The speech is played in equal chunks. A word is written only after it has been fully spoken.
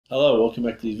Hello, welcome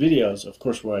back to these videos, of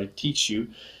course, where I teach you.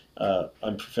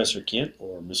 I'm Professor Kent,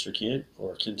 or Mr. Kent,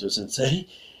 or Kento Sensei,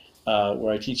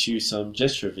 where I teach you some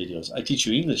gesture videos. I teach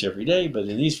you English every day, but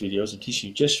in these videos I'm teaching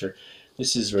you gesture.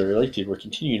 This is very related. We're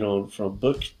continuing on from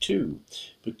Book 2,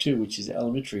 which is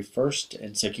elementary first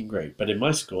and second grade. But in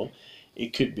my school,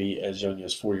 it could be as young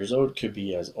as 4 years old, could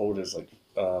be as old as like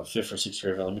 5th or 6th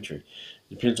grade of elementary.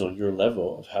 Depends on your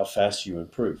level of how fast you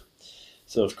improve.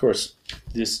 So of course,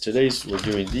 we're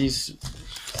doing these.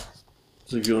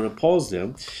 So if you want to pause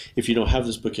them, if you don't have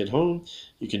this book at home,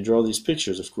 you can draw these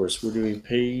pictures. Of course, we're doing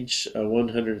page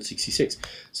 166.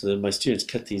 So then my students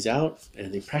cut these out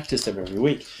and they practice them every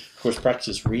week. Of course,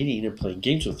 practice reading and playing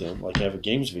games with them, like I have a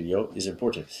games video, is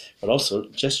important. But also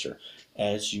gesture.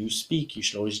 As you speak, you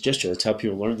should always gesture. That's how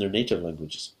people learn their native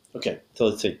languages. Okay, so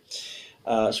let's see.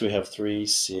 So we have 3,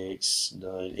 6,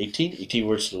 9, 18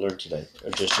 words to learn today. Or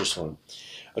gestures one.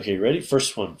 Okay, ready?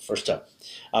 First up.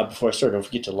 Before I start, don't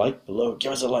forget to like below.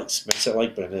 Give us a like. Smash that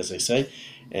like button, as they say.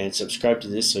 And subscribe to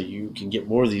this so you can get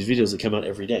more of these videos that come out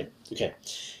every day. Okay.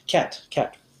 Cat.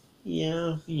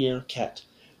 Yeah, cat.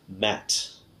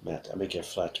 Mat. I make a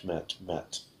flat mat.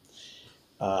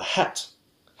 Hat.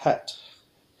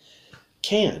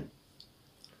 Can.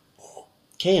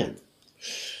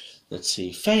 Let's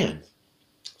see. Fan.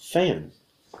 Van.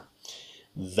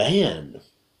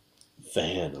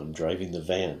 I'm driving the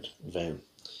van.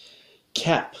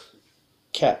 Cap.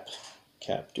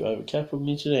 Do I have a cap with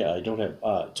me today? I don't have.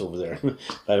 It's over there.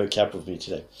 I have a cap with me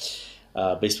today.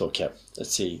 Baseball cap.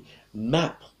 Let's see.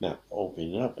 Map.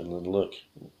 Open it up and then look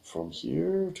from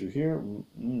here to here.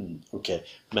 Okay.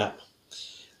 Map.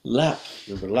 Lap.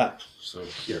 Remember lap. So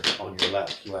here on your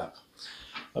lap.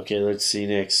 Okay. Let's see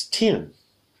next. Tin.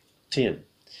 Pin.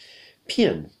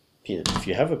 If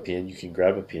you have a pin, you can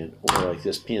grab a pin, or like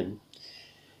this pin.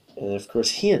 And of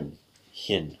course, hen.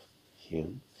 And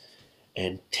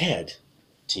Ted.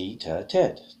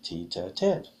 Ted.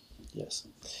 Yes.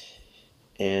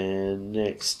 And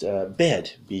next,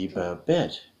 bed.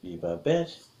 Bed.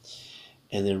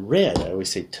 And then red. I always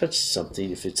say touch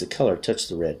something. If it's a color, touch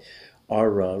the red.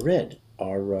 Red.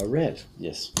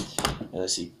 Yes. And I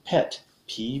see pet.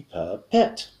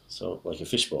 Pet. So like a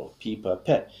fishbowl.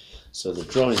 Pet. So the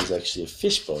drawing is actually a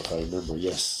fishbowl, if I remember.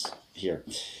 Yes. Here.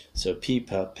 So pet.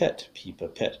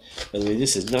 By the way,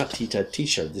 this is not Tita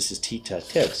T-shirt. This is Tita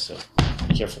Ted. So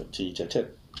be careful, Tita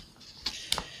Ted.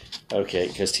 Okay,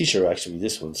 because T-shirt will actually be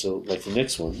this one. So like the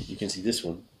next one, you can see this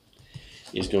one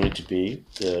is going to be,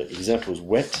 the example is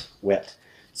wet.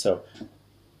 So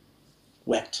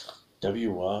wet.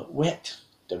 Wet.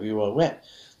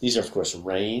 These are of course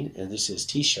rain, and this is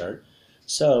T-shirt.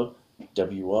 So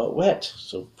wet.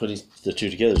 So putting the two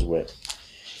together is wet.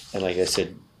 And like I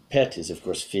said, pet is of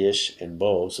course fish, and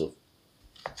bowl, so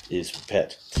is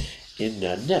pet. In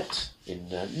the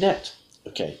net.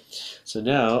 Okay, so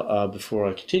now before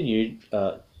I continue,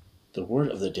 the word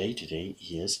of the day today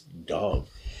is dog.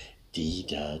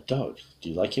 Dog. Do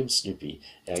you like him? Snoopy.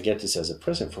 And I got this as a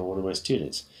present from one of my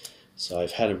students. So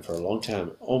I've had him for a long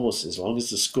time, almost as long as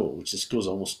the school, which the school is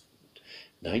almost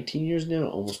 19 years now,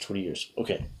 almost 20 years.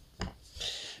 Okay.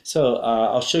 So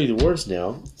I'll show you the words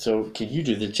now. So can you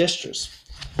do the gestures?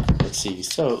 Let's see.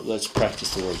 So let's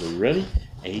practice the words. Are you ready?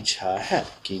 Hat.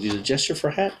 Can you do the gesture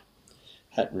for hat?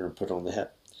 Hat. Remember, put on the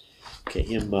hat. Okay.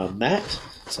 In my mat.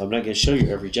 So I'm not going to show you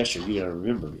every gesture. You got to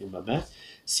remember. In my mat.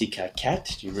 Sika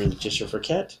cat. Do you remember the gesture for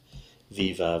cat?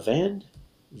 Viva van.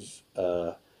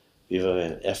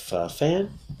 F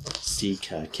fan.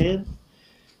 Sika can.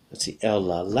 Let's see. El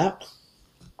la lap.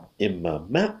 In my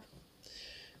map.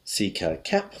 Sika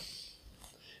cap.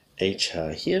 H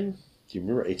hen. Do you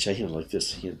remember H hen like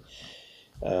this? Hen.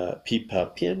 Pipa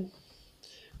pin.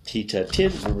 Tita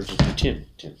tin. Remember to do tin.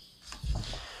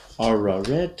 R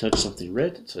red. Touch something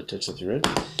red. So touch something red.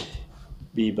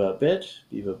 Biba bed.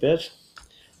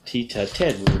 Tita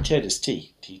Ted. Remember Ted is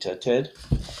T. Tita Ted.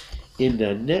 In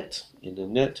the net.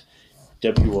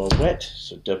 W wet.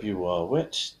 So W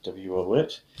wet.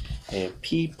 And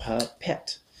Pipa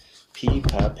pet.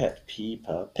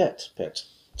 Pet.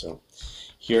 So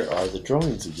here are the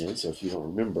drawings again. So if you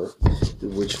don't remember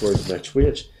which words match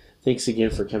which, thanks again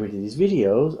for coming to these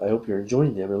videos. I hope you're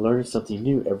enjoying them and learning something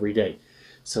new every day.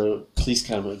 So please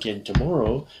come again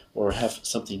tomorrow, or have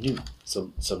something new,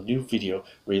 some new video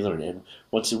where you learn. And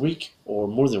once a week, or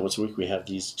more than once a week, we have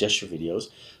these gesture videos.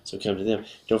 So come to them.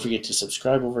 Don't forget to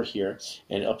subscribe over here,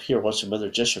 and up here watch some other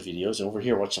gesture videos, and over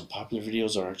here watch some popular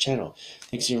videos on our channel.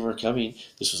 Thanks again for coming.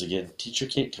 This was again Teacher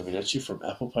Kent coming at you from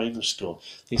Apple Pie English School.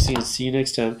 Thanks again. See you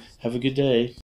next time. Have a good day.